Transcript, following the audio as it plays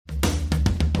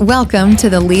Welcome to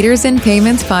the Leaders in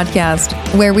Payments podcast,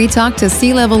 where we talk to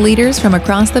C-level leaders from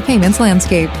across the payments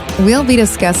landscape. We'll be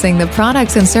discussing the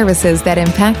products and services that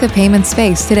impact the payment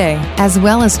space today, as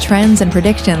well as trends and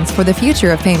predictions for the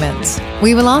future of payments.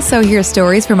 We will also hear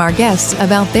stories from our guests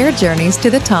about their journeys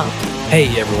to the top. Hey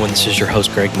everyone, this is your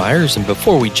host Greg Myers, and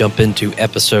before we jump into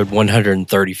episode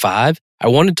 135, I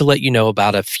wanted to let you know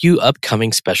about a few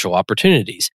upcoming special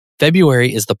opportunities.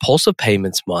 February is the Pulse of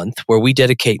Payments month, where we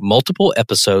dedicate multiple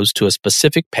episodes to a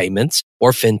specific payments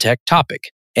or fintech topic.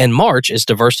 And March is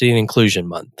Diversity and Inclusion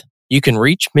Month. You can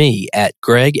reach me at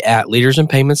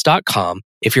greg@leadersinpayments.com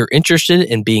if you're interested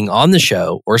in being on the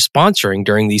show or sponsoring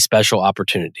during these special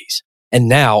opportunities. And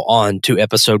now on to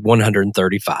episode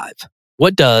 135.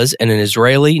 What does an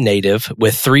Israeli native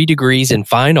with 3 degrees in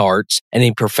fine arts and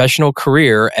a professional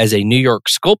career as a New York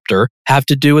sculptor have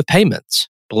to do with payments?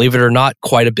 Believe it or not,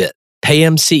 quite a bit.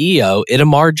 Payam CEO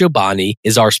Itamar Jobani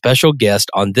is our special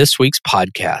guest on this week's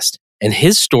podcast, and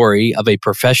his story of a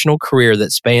professional career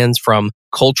that spans from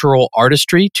cultural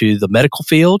artistry to the medical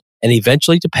field and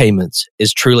eventually to payments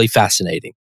is truly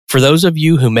fascinating. For those of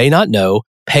you who may not know,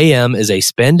 Payam is a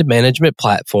spend management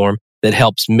platform that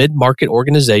helps mid-market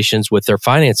organizations with their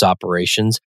finance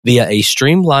operations via a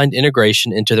streamlined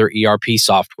integration into their ERP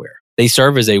software. They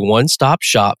serve as a one-stop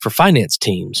shop for finance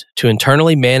teams to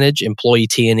internally manage employee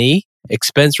T&E,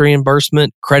 expense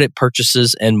reimbursement, credit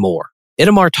purchases, and more.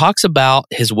 Itamar talks about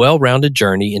his well-rounded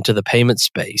journey into the payment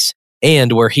space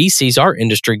and where he sees our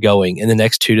industry going in the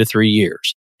next 2 to 3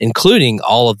 years, including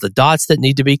all of the dots that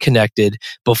need to be connected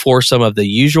before some of the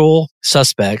usual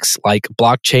suspects like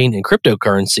blockchain and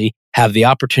cryptocurrency have the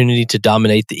opportunity to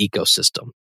dominate the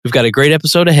ecosystem. We've got a great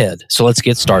episode ahead, so let's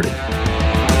get started.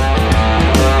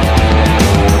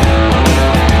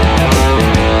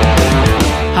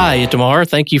 Hi, Itamar.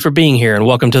 Thank you for being here and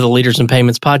welcome to the Leaders in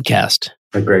Payments podcast.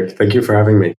 Hi, Greg. Thank you for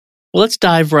having me. Well, let's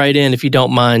dive right in, if you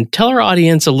don't mind. Tell our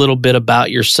audience a little bit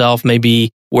about yourself,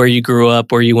 maybe where you grew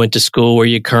up, where you went to school, where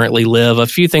you currently live, a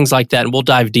few things like that. And we'll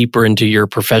dive deeper into your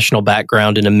professional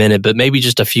background in a minute, but maybe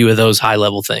just a few of those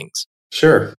high-level things.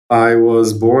 Sure. I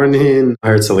was born in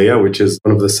Herzliya, which is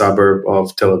one of the suburbs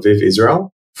of Tel Aviv,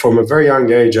 Israel. From a very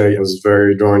young age, I was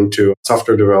very drawn to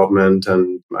software development,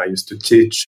 and I used to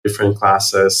teach different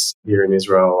classes here in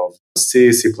Israel of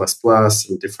C, C++,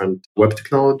 and different web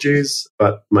technologies.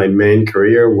 But my main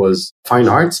career was fine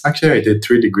arts. Actually, I did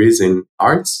 3 degrees in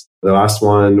arts. The last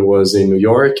one was in New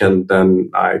York, and then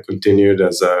I continued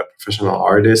as a professional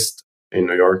artist in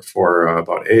New York for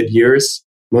about 8 years.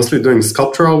 Mostly doing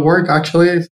sculptural work,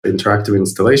 actually, interactive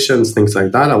installations, things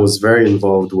like that. I was very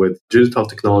involved with digital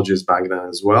technologies back then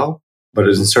as well. But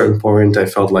at a certain point, I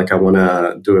felt like I want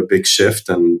to do a big shift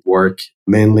and work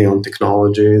mainly on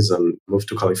technologies and moved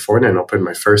to California and opened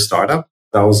my first startup.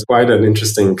 That was quite an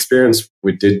interesting experience.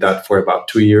 We did that for about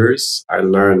 2 years. I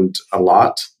learned a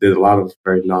lot, did a lot of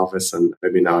very novice and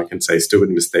maybe now I can say stupid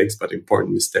mistakes, but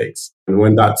important mistakes. And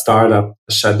when that startup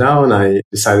shut down, I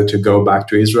decided to go back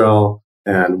to Israel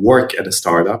and work at a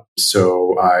startup.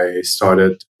 So I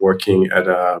started working at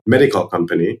a medical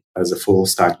company as a full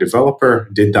stack developer,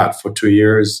 did that for 2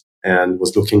 years and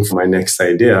was looking for my next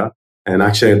idea. And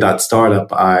actually at that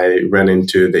startup, I ran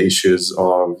into the issues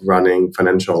of running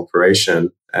financial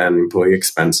operation and employee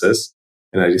expenses.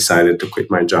 And I decided to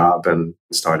quit my job and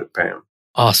started Payam.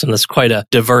 Awesome. That's quite a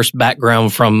diverse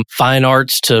background from fine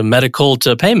arts to medical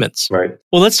to payments. Right.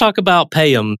 Well, let's talk about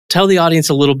Payam. Tell the audience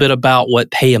a little bit about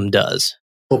what Payam does.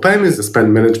 Well, Payam is a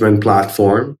spend management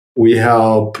platform. We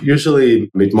help usually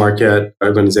mid-market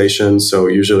organizations, so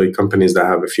usually companies that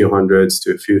have a few hundreds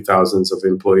to a few thousands of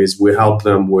employees. We help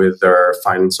them with their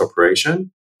finance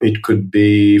operation. It could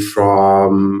be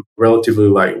from relatively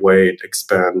lightweight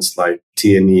expense like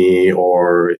T&E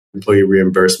or employee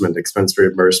reimbursement, expense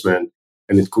reimbursement.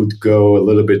 And it could go a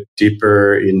little bit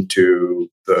deeper into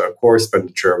the core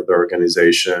expenditure of the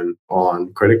organization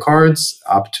on credit cards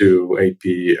up to AP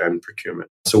and procurement.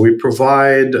 So we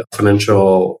provide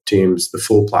financial teams the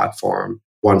full platform,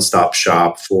 one-stop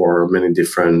shop for many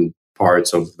different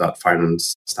parts of that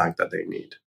finance stack that they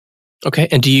need. Okay.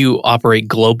 And do you operate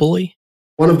globally?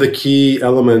 One of the key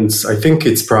elements, I think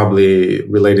it's probably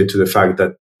related to the fact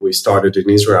that we started in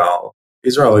Israel.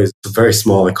 Israel is a very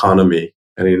small economy.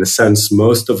 And in a sense,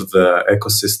 most of the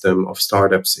ecosystem of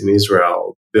startups in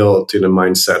Israel built in a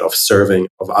mindset of serving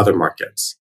of other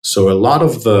markets. So a lot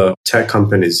of the tech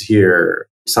companies here,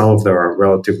 some of them are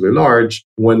relatively large.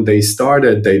 When they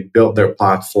started, they built their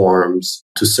platforms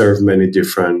to serve many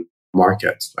different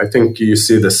markets. I think you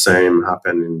see the same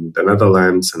happen in the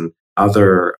Netherlands and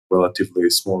other relatively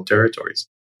small territories.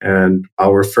 And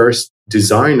our first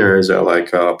designers are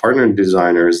like partner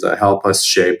designers that help us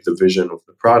shape the vision of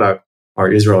the product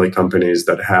are Israeli companies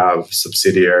that have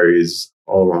subsidiaries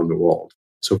all around the world.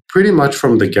 So pretty much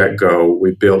from the get-go,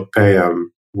 we built Payam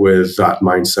with that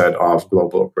mindset of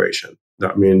global operation.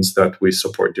 That means that we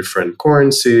support different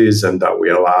currencies and that we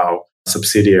allow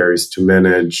subsidiaries to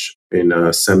manage in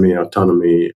a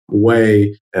semi-autonomy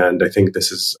way. And I think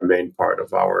this is a main part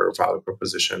of our value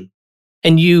proposition.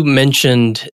 And you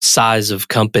mentioned size of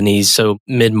companies, so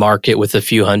mid-market with a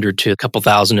few hundred to a couple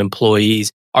thousand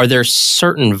employees. Are there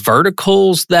certain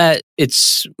verticals that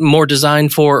it's more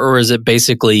designed for, or is it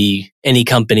basically any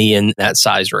company in that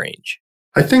size range?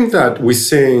 I think that we're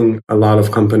seeing a lot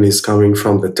of companies coming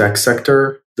from the tech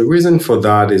sector. The reason for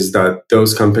that is that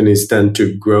those companies tend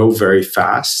to grow very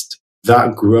fast.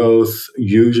 That growth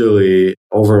usually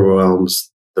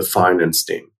overwhelms the finance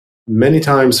team. Many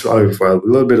times, for a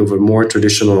little bit of a more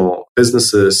traditional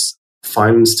businesses,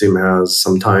 finance team has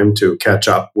some time to catch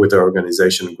up with their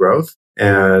organization growth.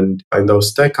 And in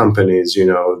those tech companies,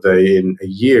 they in a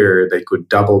year, they could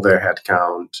double their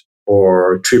headcount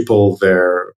or triple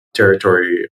their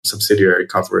territory subsidiary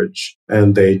coverage.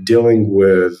 And they're dealing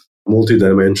with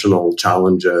multidimensional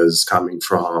challenges coming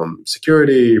from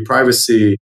security,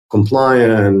 privacy,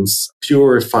 compliance,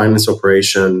 pure finance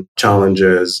operation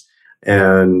challenges.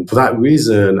 And for that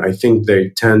reason, I think they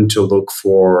tend to look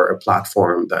for a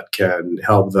platform that can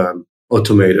help them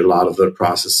automate a lot of their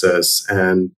processes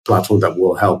and platform that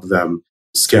will help them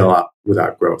scale up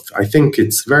without growth. I think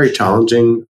it's very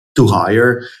challenging to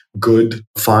hire good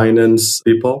finance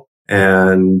people.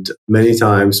 And many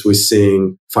times we're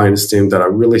seeing finance teams that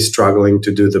are really struggling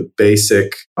to do the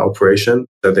basic operation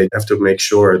that they have to make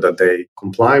sure that they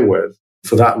comply with.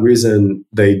 For that reason,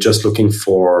 they're just looking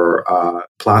for a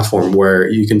platform where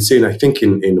you can see, and I think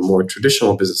in more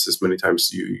traditional businesses, many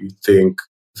times you think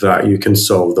that you can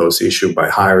solve those issues by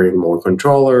hiring more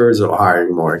controllers or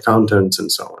hiring more accountants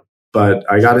and so on. But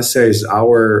I got to say, as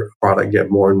our product get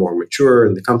more and more mature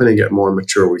and the company get more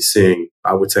mature, we're seeing,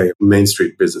 I would say, Main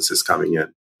Street businesses coming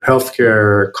in.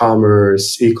 Healthcare,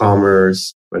 commerce,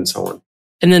 e-commerce, and so on.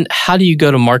 And then how do you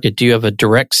go to market? Do you have a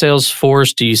direct sales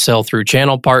force? Do you sell through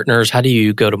channel partners? How do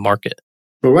you go to market?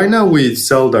 Well, right now we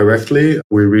sell directly.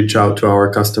 We reach out to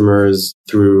our customers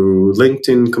through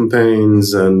LinkedIn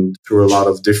campaigns and through a lot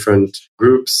of different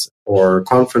groups or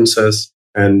conferences.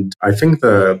 And I think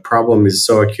the problem is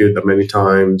so acute that many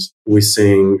times we're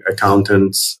seeing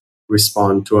accountants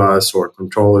respond to us or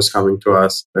controllers coming to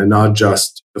us, and not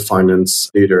just the finance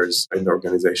leaders in the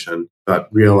organization, but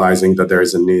realizing that there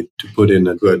is a need to put in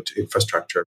a good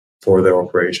infrastructure for their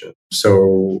operation.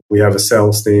 So we have a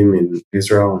sales team in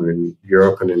Israel and in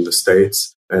Europe and in the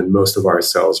States, and most of our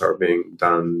sales are being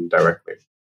done directly.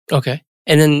 Okay.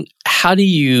 And then how do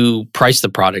you price the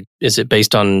product? Is it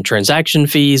based on transaction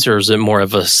fees, or is it more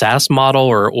of a SaaS model,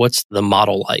 or what's the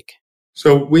model like?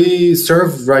 So we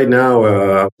serve right now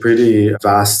a pretty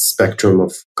vast spectrum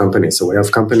of companies. So we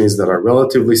have companies that are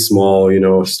relatively small,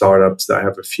 startups that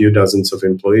have a few dozens of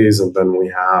employees. And then we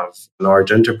have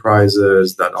large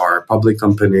enterprises that are public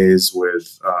companies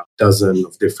with a dozen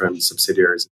of different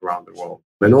subsidiaries around the world.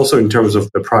 And also in terms of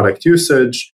the product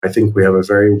usage, I think we have a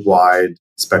very wide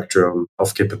spectrum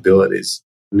of capabilities.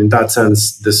 And in that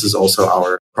sense, this is also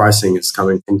our pricing is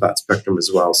coming from that spectrum as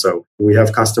well. So we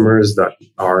have customers that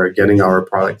are getting our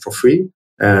product for free,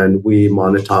 and we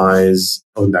monetize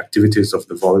on the activities of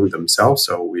the volume themselves.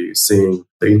 So we're seeing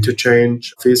the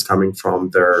interchange fees coming from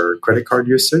their credit card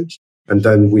usage. And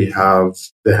then we have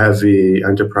the heavy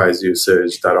enterprise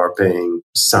usage that are paying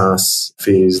SaaS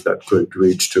fees that could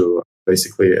reach to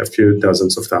basically a few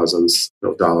dozens of thousands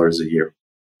of dollars a year.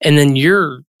 And then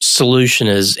your solution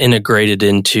is integrated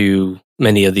into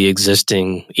many of the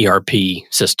existing ERP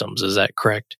systems. Is that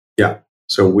correct? Yeah.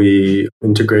 So we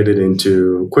integrated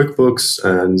into QuickBooks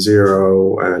and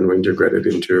Xero, and we integrated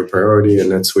into Priority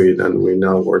and NetSuite, and we're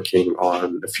now working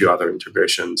on a few other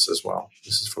integrations as well.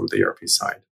 This is from the ERP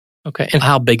side. Okay. And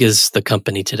how big is the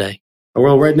company today?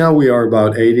 Well, right now we are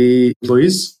about 80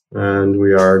 employees, and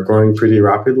we are growing pretty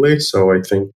rapidly. So I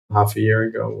think half a year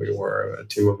ago, we were a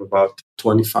team of about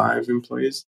 25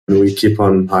 employees, and we keep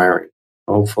on hiring.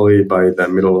 Hopefully by the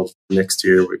middle of next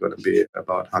year, we're going to be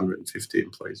about 150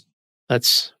 employees.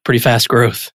 That's pretty fast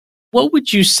growth. What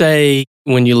would you say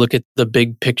when you look at the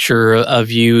big picture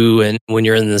of you and when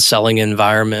you're in the selling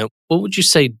environment, what would you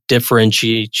say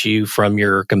differentiates you from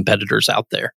your competitors out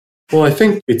there? Well, I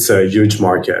think it's a huge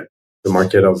market. The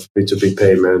market of B2B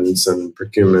payments and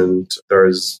procurement.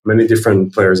 There's many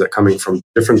different players that are coming from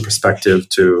different perspective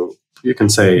to, you can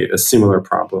say, a similar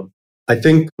problem. I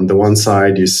think on the one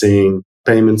side, you're seeing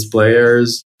payments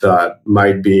players that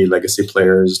might be legacy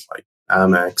players like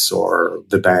Amex or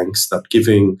the banks that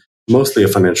giving mostly a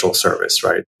financial service,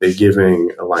 right? They're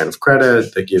giving a line of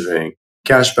credit, they're giving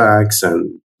cashbacks,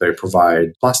 and they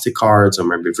provide plastic cards or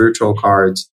maybe virtual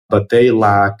cards, but they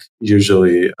lack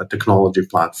usually a technology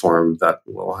platform that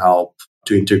will help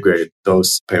to integrate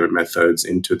those payment methods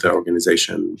into the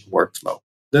organization workflow.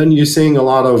 Then you're seeing a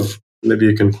lot of, maybe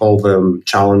you can call them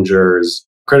challengers,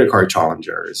 credit card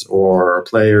challengers, or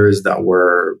players that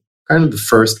were kind of the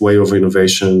first wave of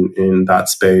innovation in that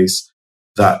space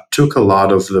that took a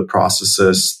lot of the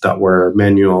processes that were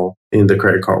manual in the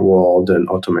credit card world and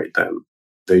automate them.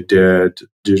 They did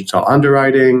digital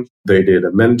underwriting, they did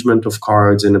a management of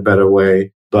cards in a better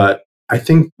way, but I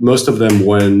think most of them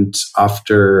went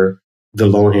after the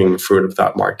low-hanging fruit of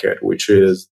that market, which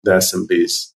is the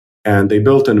SMBs. And they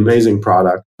built an amazing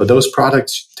product, but those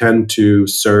products tend to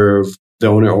serve the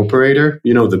owner-operator,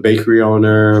 the bakery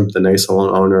owner, the nail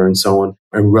salon owner, and so on,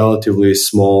 a relatively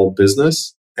small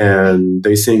business. And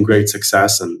they're seeing great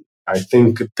success. And I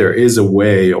think there is a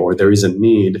way, or there is a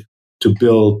need to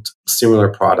build similar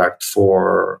product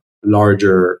for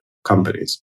larger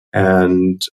companies.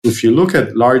 And if you look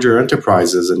at larger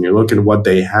enterprises and you look at what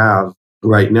they have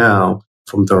right now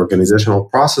from the organizational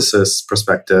processes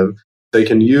perspective, they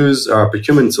can use our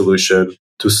procurement solution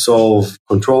to solve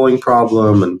controlling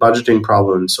problem and budgeting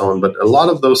problem and so on. But a lot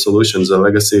of those solutions, the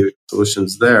legacy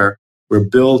solutions there, were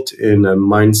built in a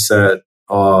mindset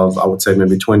of, I would say,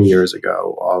 maybe 20 years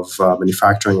ago of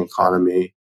manufacturing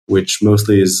economy, which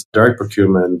mostly is direct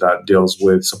procurement that deals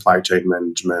with supply chain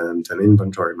management and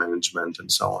inventory management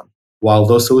and so on. While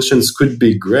those solutions could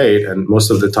be great, and most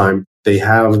of the time they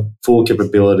have full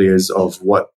capabilities of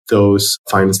what those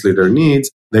finance leader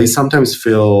needs, they sometimes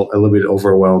feel a little bit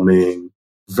overwhelming,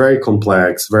 very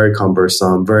complex, very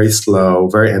cumbersome, very slow,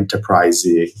 very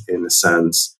enterprisey in a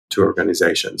sense to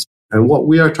organizations. And what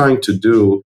we are trying to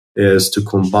do is to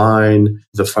combine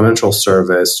the financial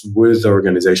service with the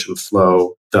organization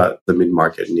flow that the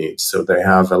mid-market needs. So they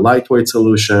have a lightweight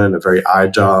solution, a very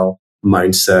agile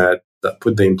mindset that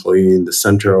put the employee in the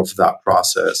center of that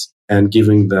process and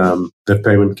giving them the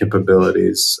payment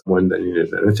capabilities when they need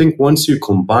it. And I think once you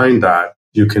combine that,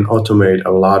 you can automate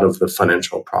a lot of the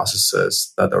financial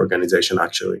processes that the organization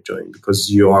actually doing, because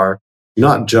you are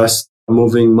not just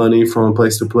moving money from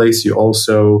place to place, you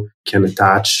also can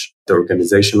attach the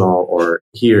organizational, or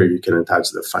here you can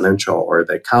attach the financial or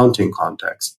the accounting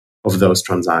context of those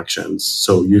transactions.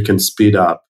 So you can speed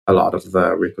up a lot of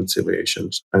the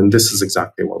reconciliations. And this is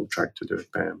exactly what we're trying to do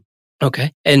at PAM.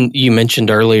 Okay. And you mentioned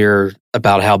earlier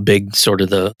about how big sort of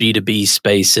the B2B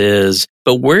space is,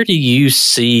 but where do you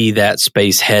see that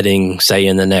space heading, say,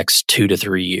 in the next 2 to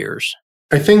 3 years?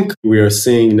 I think we are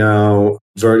seeing now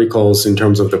verticals in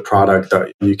terms of the product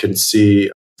that you can see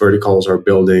verticals are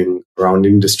building around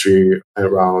industry,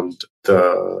 around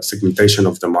the segmentation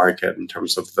of the market in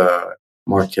terms of the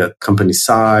market company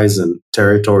size and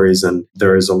territories. And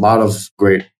there is a lot of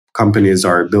great companies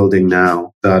are building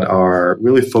now that are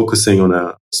really focusing on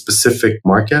a specific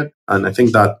market. And I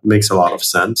think that makes a lot of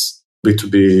sense.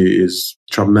 B2B is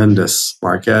a tremendous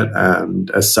market. And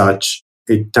as such,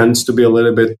 it tends to be a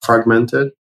little bit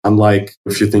fragmented. Unlike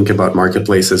if you think about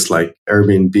marketplaces like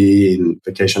Airbnb in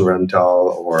vacation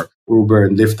rental or Uber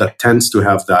and Lyft, that tends to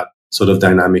have that sort of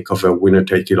dynamic of a winner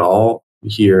take it all.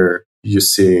 Here, you're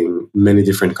seeing many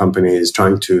different companies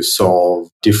trying to solve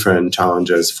different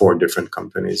challenges for different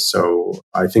companies. So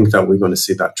I think that we're going to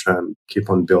see that trend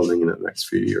keep on building in the next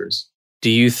few years.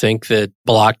 Do you think that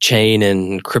blockchain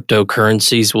and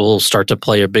cryptocurrencies will start to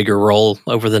play a bigger role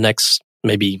over the next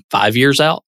maybe 5 years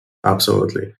out?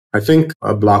 Absolutely. I think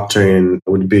a blockchain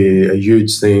would be a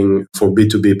huge thing for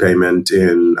B2B payment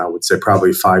in, I would say,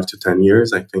 probably 5 to 10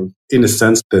 years. I think, in a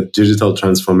sense, the digital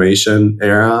transformation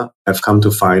era have come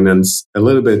to finance a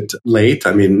little bit late.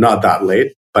 I mean, not that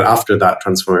late, but after that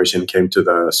transformation came to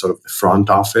the sort of the front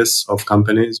office of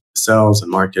companies, sales and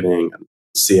marketing and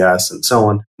CS and so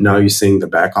on. Now you're seeing the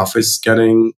back office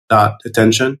getting that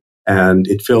attention. And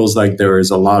it feels like there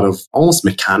is a lot of almost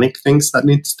mechanic things that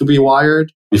needs to be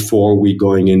wired before we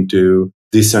going into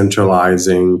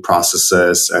decentralizing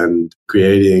processes and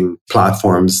creating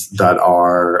platforms that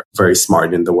are very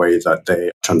smart in the way that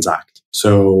they transact.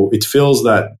 So it feels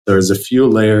that there's a few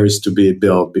layers to be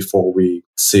built before we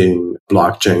seeing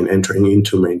blockchain entering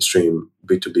into mainstream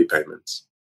B2B payments.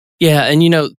 Yeah. And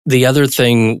the other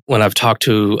thing when I've talked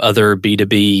to other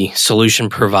B2B solution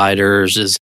providers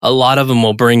is a lot of them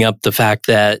will bring up the fact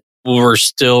that we're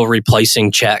still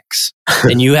replacing checks.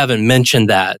 And you haven't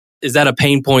mentioned that. Is that a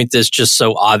pain point that's just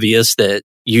so obvious that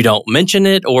you don't mention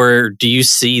it, or do you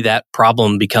see that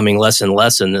problem becoming less and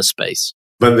less in this space?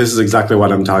 But this is exactly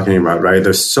what I'm talking about, right?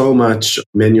 There's so much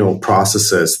manual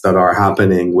processes that are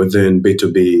happening within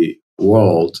B2B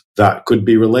world that could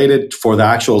be related for the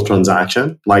actual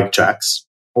transaction, like checks,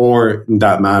 or in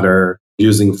that matter,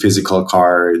 using physical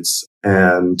cards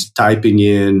and typing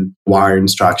in wire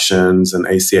instructions and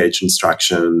ACH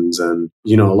instructions. And,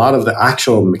 a lot of the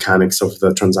actual mechanics of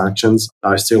the transactions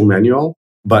are still manual,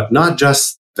 but not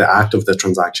just the act of the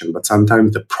transaction, but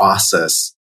sometimes the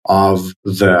process of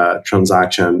the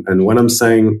transaction. And when I'm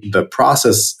saying the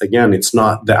process, again, it's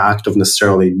not the act of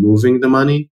necessarily moving the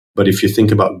money. But if you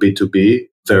think about B2B,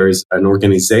 there is an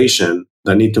organization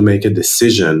that need to make a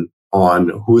decision on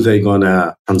who they're going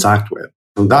to transact with.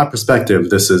 From that perspective,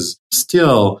 this is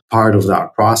still part of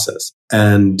that process.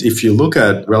 And if you look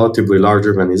at relatively large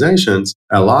organizations,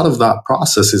 a lot of that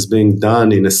process is being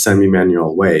done in a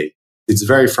semi-manual way. It's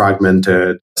very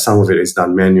fragmented. Some of it is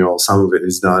done manual. Some of it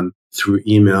is done through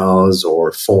emails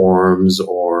or forms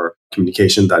or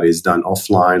communication that is done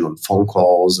offline on phone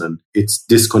calls. And it's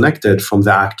disconnected from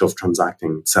the act of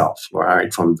transacting itself,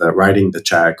 right? From the writing the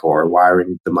check or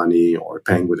wiring the money or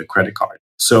paying with a credit card.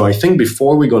 So I think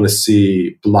before we're going to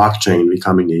see blockchain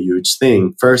becoming a huge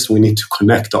thing, first we need to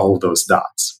connect all those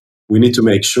dots. We need to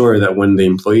make sure that when the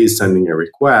employee is sending a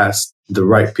request, the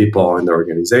right people in the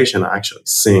organization are actually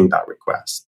seeing that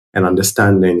request and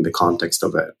understanding the context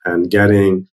of it and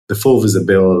getting the full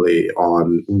visibility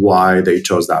on why they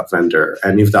chose that vendor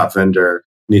and if that vendor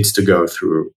needs to go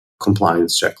through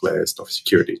compliance checklist or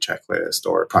security checklist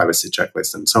or privacy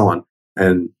checklist and so on.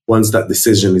 And once that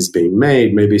decision is being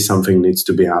made, maybe something needs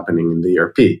to be happening in the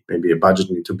ERP. Maybe a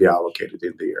budget needs to be allocated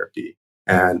in the ERP.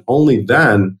 And only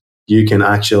then you can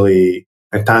actually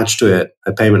attach to it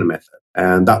a payment method.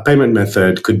 And that payment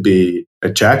method could be a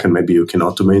check, and maybe you can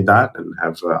automate that and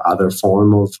have other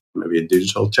form of maybe a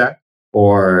digital check,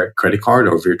 or credit card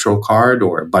or virtual card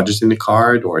or budgeting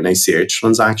card or an ACH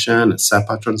transaction, a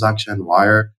SEPA transaction,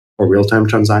 wire or real-time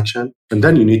transaction. And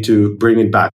then you need to bring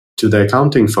it back to the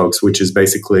accounting folks, which is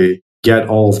basically get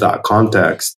all of that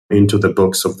context into the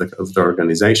books of the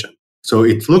organization. So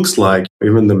it looks like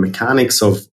even the mechanics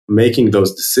of making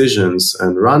those decisions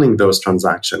and running those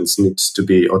transactions needs to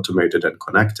be automated and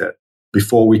connected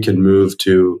before we can move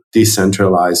to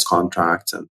decentralized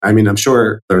contracts. And I mean, I'm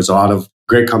sure there's a lot of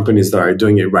great companies that are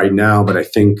doing it right now, but I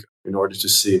think in order to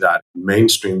see that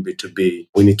mainstream B2B,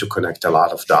 we need to connect a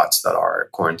lot of dots that are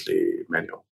currently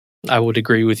manual. I would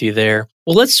agree with you there.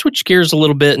 Well, let's switch gears a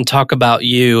little bit and talk about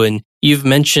you. And you've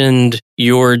mentioned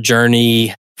your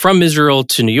journey from Israel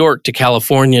to New York to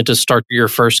California to start your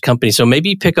first company. So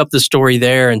maybe pick up the story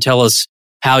there and tell us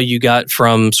how you got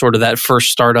from sort of that first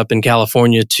startup in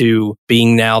California to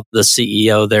being now the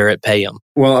CEO there at Payam.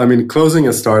 Well, I mean, closing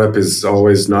a startup is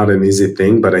always not an easy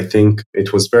thing, but I think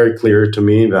it was very clear to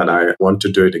me that I want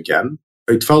to do it again.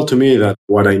 It felt to me that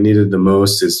what I needed the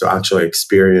most is to actually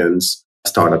experience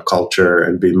startup culture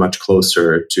and be much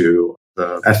closer to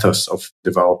the ethos of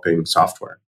developing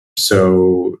software.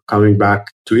 So coming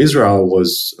back to Israel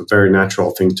was a very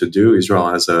natural thing to do. Israel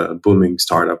has a booming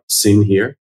startup scene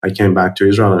here. I came back to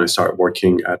Israel and I started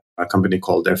working at a company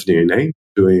called FDNA,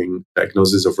 doing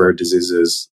diagnosis of rare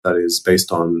diseases that is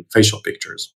based on facial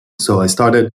pictures. So I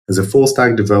started as a full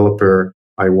stack developer.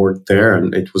 I worked there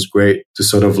and it was great to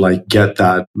sort of like get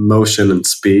that motion and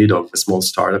speed of a small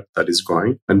startup that is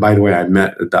growing. And by the way, I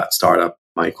met at that startup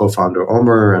my co-founder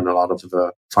Omer and a lot of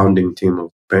the founding team of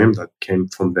Payam that came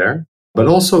from there. But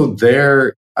also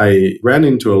there, I ran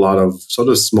into a lot of sort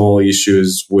of small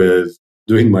issues with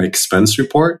doing my expense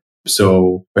report.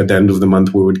 So at the end of the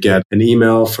month, we would get an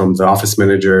email from the office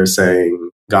manager saying,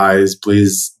 guys,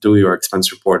 please do your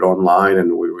expense report online.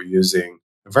 And we were using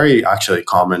a very actually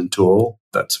common tool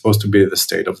that's supposed to be the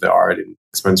state of the art in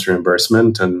expense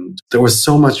reimbursement. And there was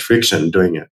so much friction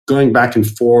doing it, going back and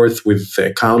forth with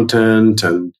the accountant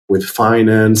and with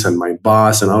finance and my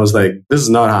boss. And I was like, this is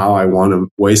not how I want to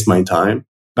waste my time.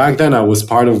 Back then, I was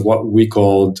part of what we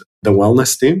called the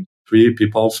wellness team, 3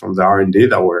 people from the R&D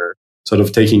that were sort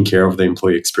of taking care of the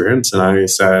employee experience. And I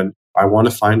said, I want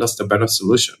to find us the better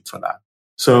solution for that.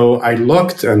 So I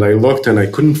looked and I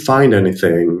couldn't find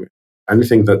anything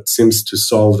that seems to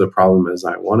solve the problem as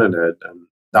I wanted it. And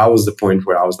that was the point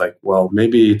where I was like, well,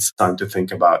 maybe it's time to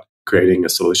think about creating a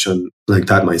solution like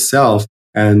that myself.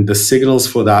 And the signals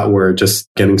for that were just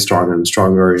getting stronger and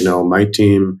stronger. You know, my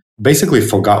team basically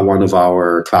forgot one of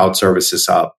our cloud services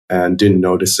up and didn't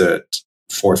notice it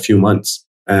for a few months.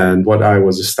 And what I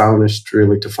was astonished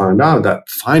really to find out that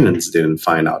finance didn't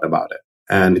find out about it.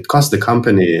 And it cost the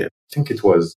company, I think it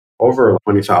was over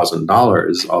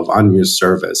 $20,000 of unused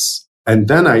service And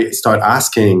then I start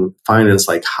asking finance,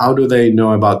 like, how do they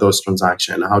know about those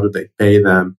transactions? How do they pay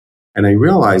them? And I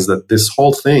realized that this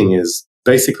whole thing is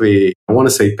basically, I want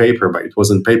to say paper, but it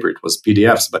wasn't paper, it was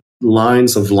PDFs, but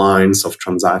lines of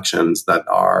transactions that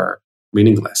are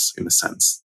meaningless in a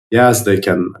sense. Yes, they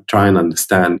can try and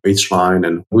understand each line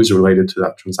and who is related to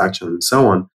that transaction and so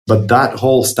on. But that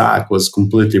whole stack was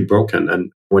completely broken.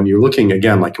 And when you're looking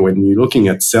again, like when you're looking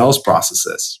at sales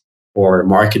processes or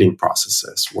marketing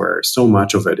processes where so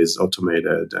much of it is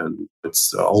automated and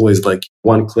it's always like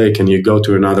one click and you go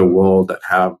to another world that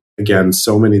have, again,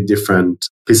 so many different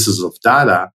pieces of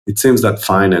data, it seems that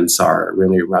finance are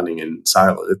really running in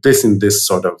silos, at least in this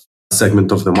sort of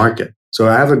segment of the market. So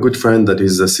I have a good friend that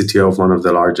is the CTO of one of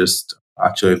the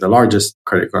largest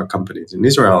credit card companies in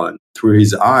Israel. And through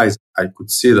his eyes, I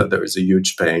could see that there is a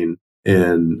huge pain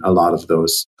in a lot of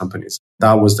those companies.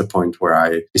 That was the point where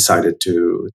I decided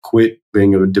to quit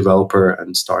being a developer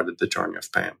and started the journey of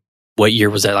PAM. What year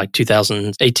was that, like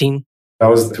 2018? That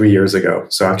was 3 years ago.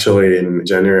 So actually in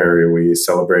January, we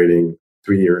celebrating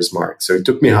 3 years mark. So it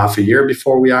took me half a year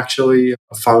before we actually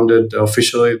founded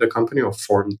officially the company or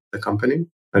formed the company.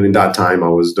 And in that time, I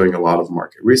was doing a lot of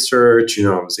market research.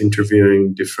 I was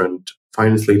interviewing different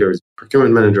finance leaders,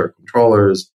 procurement manager,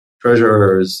 controllers,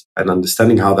 treasurers, and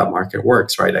understanding how that market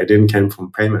works, right? I didn't come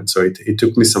from payments. So it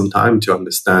took me some time to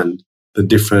understand the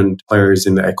different players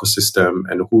in the ecosystem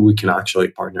and who we can actually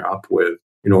partner up with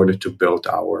in order to build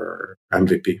our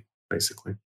MVP,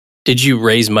 basically. Did you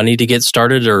raise money to get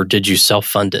started or did you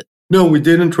self-fund it? No, we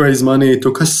didn't raise money. It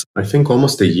took us, I think,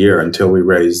 almost a year until we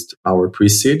raised our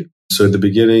pre-seed. So at the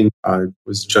beginning, I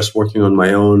was just working on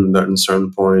my own. At a certain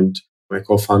point, my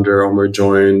co-founder, Omer,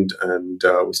 joined and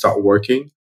we started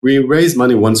working. We raised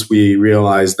money once we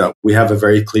realized that we have a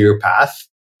very clear path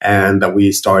and that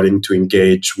we're starting to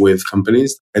engage with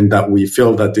companies and that we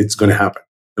feel that it's going to happen.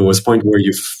 There was a point where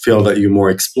you feel that you're more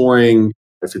exploring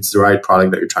if it's the right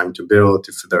product that you're trying to build,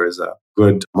 if there is a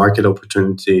good market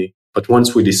opportunity. But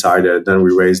once we decided, then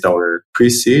we raised our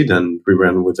pre-seed and we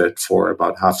ran with it for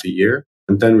about half a year.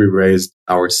 And then we raised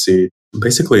our seed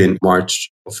basically in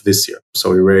March of this year.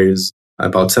 So we raised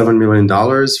about $7 million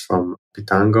from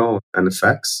Pitango and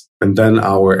FX. And then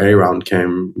our A round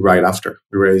came right after.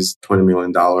 We raised $20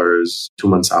 million 2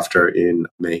 months after in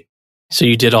May. So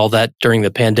you did all that during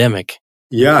the pandemic.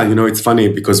 Yeah, it's funny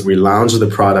because we launched the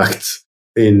product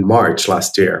in March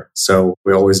last year. So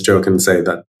we always joke and say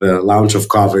that the launch of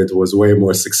COVID was way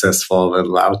more successful than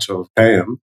the launch of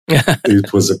PAM.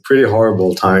 It was a pretty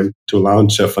horrible time to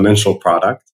launch a financial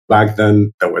product. Back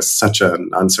then, there was such an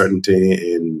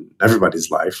uncertainty in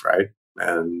everybody's life, right?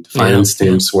 And finance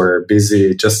teams were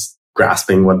busy just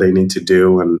grasping what they need to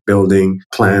do and building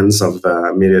plans of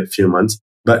the immediate few months.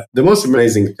 But the most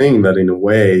amazing thing that in a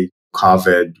way,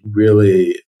 COVID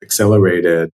really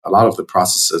accelerated a lot of the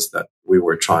processes that we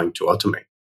were trying to automate.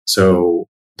 So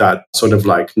that sort of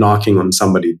like knocking on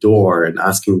somebody's door and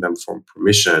asking them for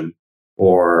permission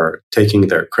or taking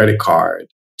their credit card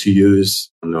to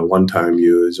use, one-time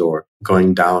use or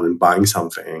going down and buying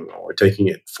something or taking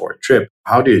it for a trip.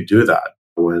 How do you do that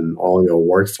when all your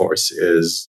workforce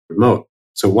is remote?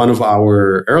 So one of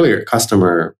our earlier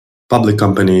customer, public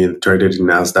company traded in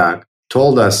NASDAQ,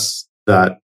 told us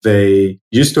that they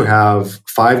used to have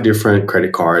 5 different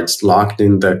credit cards locked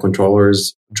in the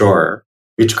controller's drawer.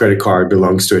 Each credit card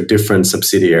belongs to a different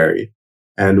subsidiary.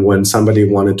 And when somebody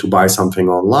wanted to buy something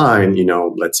online,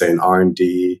 let's say an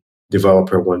R&D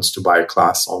developer wants to buy a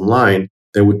class online,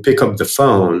 they would pick up the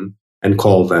phone and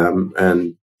call them.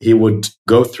 And he would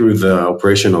go through the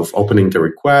operation of opening the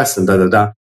request and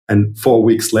And 4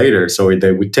 weeks later, so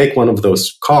they would take one of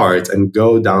those cards and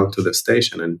go down to the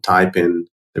station and type in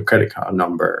the credit card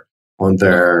number on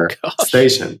their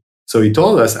station. So he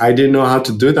told us, I didn't know how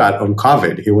to do that on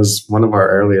COVID. He was one of our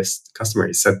earliest customers.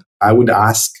 He said, I would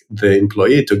ask the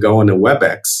employee to go on a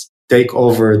WebEx, take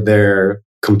over their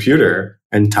computer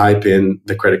and type in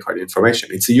the credit card information.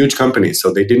 It's a huge company,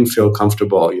 so they didn't feel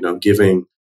comfortable, giving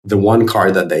the one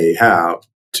card that they have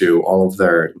to all of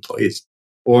their employees.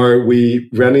 Or we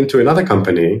ran into another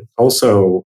company,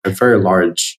 also a very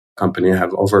large company,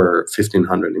 have over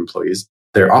 1,500 employees.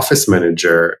 Their office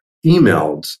manager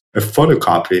emailed a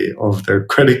photocopy of their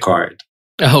credit card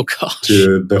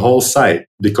to the whole site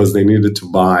because they needed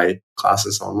to buy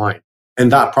classes online.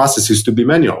 And that process used to be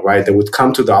manual, right? They would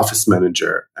come to the office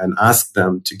manager and ask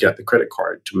them to get the credit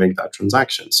card to make that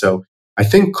transaction. So I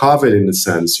think COVID, in a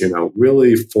sense,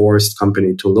 really forced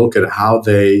company to look at how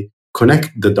they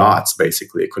connect the dots,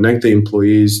 basically, connect the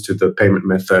employees to the payment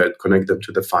method, connect them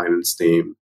to the finance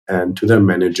team and to their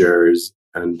managers,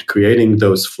 and creating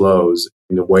those flows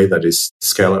in a way that is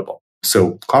scalable.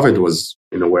 So COVID was,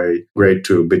 in a way, great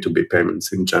to B2B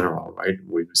payments in general, right?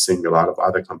 We've seen a lot of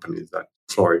other companies that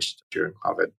flourished during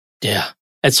COVID. Yeah.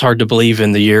 It's hard to believe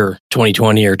in the year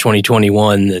 2020 or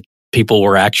 2021 that people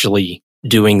were actually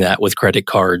doing that with credit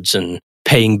cards and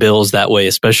paying bills that way,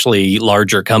 especially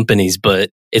larger companies.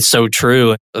 But it's so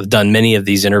true. I've done many of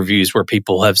these interviews where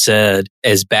people have said,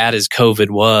 as bad as COVID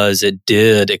was, it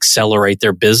did accelerate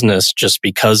their business just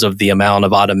because of the amount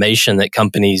of automation that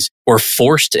companies were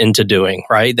forced into doing,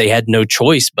 right? They had no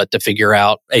choice but to figure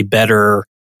out a better,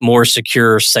 more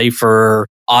secure, safer,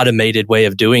 automated way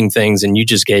of doing things. And you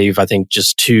just gave, I think,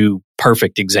 just two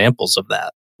perfect examples of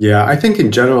that. Yeah, I think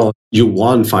in general, you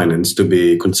want finance to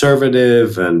be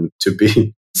conservative and to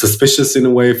be suspicious in a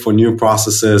way for new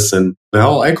processes. And the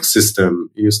whole ecosystem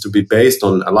used to be based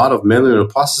on a lot of manual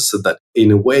processes that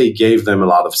in a way gave them a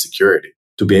lot of security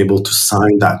to be able to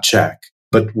sign that check.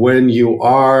 But when you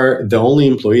are the only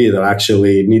employee that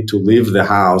actually need to leave the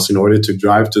house in order to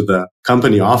drive to the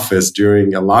company office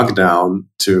during a lockdown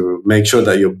to make sure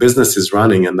that your business is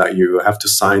running and that you have to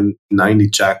sign 90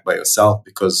 check by yourself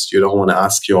because you don't want to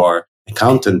ask your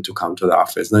accountant to come to the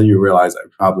office, then you realize I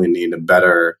probably need a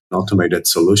better automated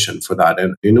solution for that.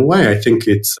 And in a way, I think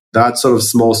it's that sort of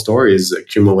small stories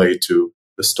accumulate to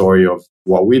the story of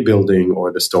what we're building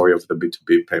or the story of the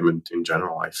B2B payment in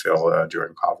general, I feel,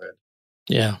 during COVID.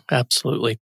 Yeah,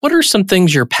 absolutely. What are some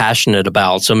things you're passionate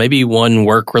about? So maybe one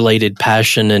work-related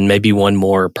passion and maybe one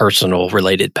more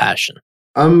personal-related passion.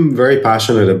 I'm very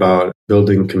passionate about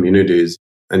building communities.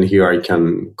 And here I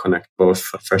can connect both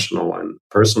professional and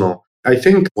personal. I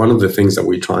think one of the things that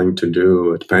we're trying to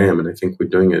do at Payam, and I think we're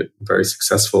doing it very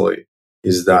successfully,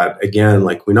 is that, again,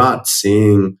 like we're not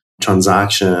seeing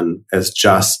transaction as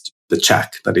just the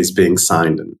check that is being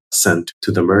signed and sent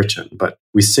to the merchant, but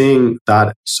we're seeing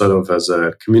that sort of as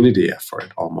a community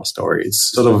effort almost, or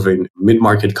it's sort of a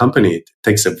mid-market company. It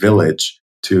takes a village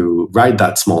to write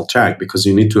that small check because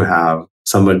you need to have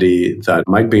somebody that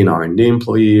might be an R&D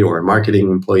employee or a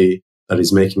marketing employee that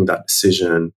is making that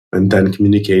decision and then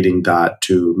communicating that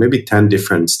to maybe 10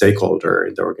 different stakeholders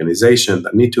in the organization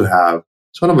that need to have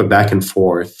sort of a back and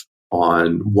forth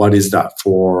on what is that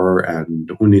for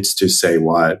and who needs to say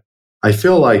what. I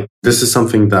feel like this is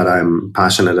something that I'm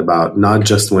passionate about, not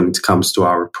just when it comes to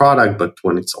our product, but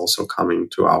when it's also coming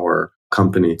to our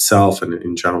company itself. And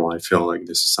in general, I feel like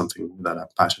this is something that I'm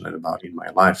passionate about in my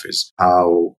life, is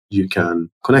how you can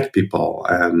connect people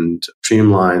and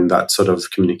streamline that sort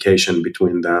of communication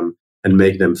between them and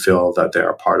make them feel that they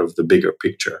are part of the bigger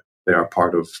picture. They are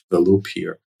part of the loop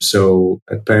here. So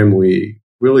at Payam, we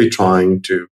really trying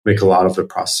to make a lot of the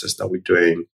process that we're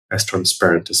doing as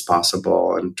transparent as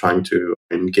possible and trying to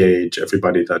engage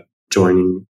everybody that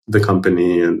joining the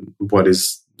company and what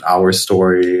is our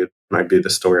story. It might be the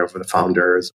story of the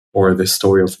founders or the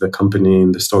story of the company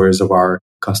and the stories of our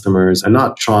customers, and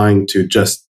not trying to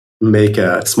just make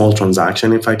a small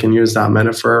transaction, if I can use that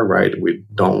metaphor, right? We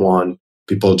don't want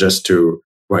people just to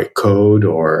write code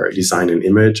or design an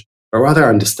image, but rather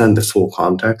understand the full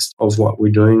context of what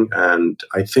we're doing. And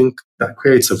I think that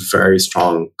creates a very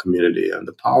strong community, and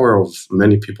the power of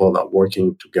many people that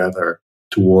working together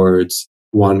towards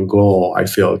one goal, I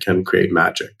feel, can create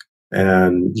magic.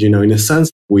 And, in a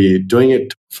sense, we're doing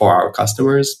it for our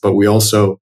customers, but we're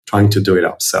also trying to do it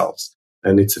ourselves.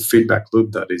 And it's a feedback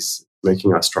loop that is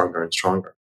making us stronger and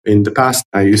stronger. In the past,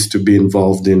 I used to be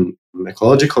involved in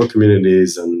ecological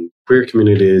communities and queer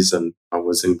communities, and I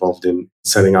was involved in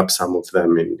setting up some of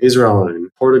them in Israel and in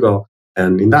Portugal.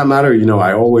 And in that matter,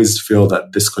 I always feel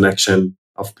that this connection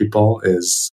of people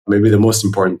is maybe the most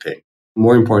important thing,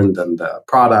 more important than the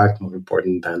product, more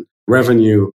important than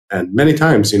revenue. And many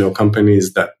times,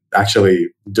 companies that actually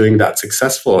doing that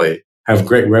successfully have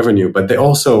great revenue, but they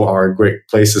also are great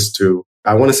places to,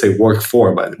 I want to say work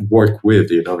for, but work with.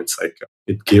 It's like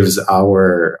it gives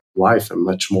our life a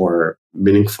much more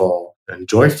meaningful and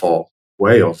joyful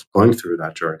way of going through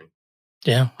that journey.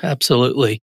 Yeah,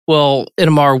 absolutely. Well,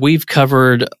 Itamar, we've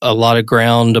covered a lot of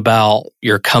ground about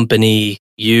your company,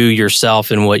 you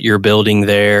yourself, and what you're building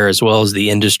there, as well as the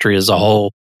industry as a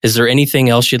whole. Is there anything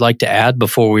else you'd like to add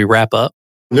before we wrap up?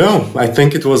 No, I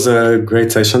think it was a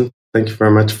great session. Thank you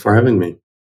very much for having me.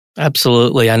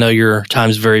 Absolutely. I know your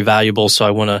time's very valuable, so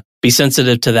I want to be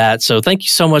sensitive to that. So thank you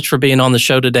so much for being on the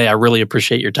show today. I really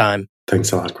appreciate your time.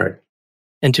 Thanks a lot, Craig.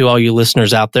 And to all you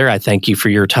listeners out there, I thank you for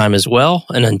your time as well.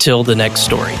 And until the next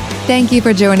story. Thank you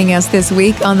for joining us this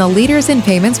week on the Leaders in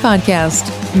Payments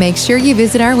podcast. Make sure you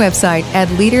visit our website at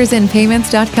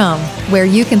leadersinpayments.com, where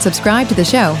you can subscribe to the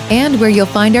show and where you'll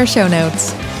find our show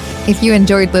notes. If you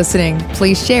enjoyed listening,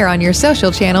 please share on your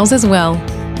social channels as well.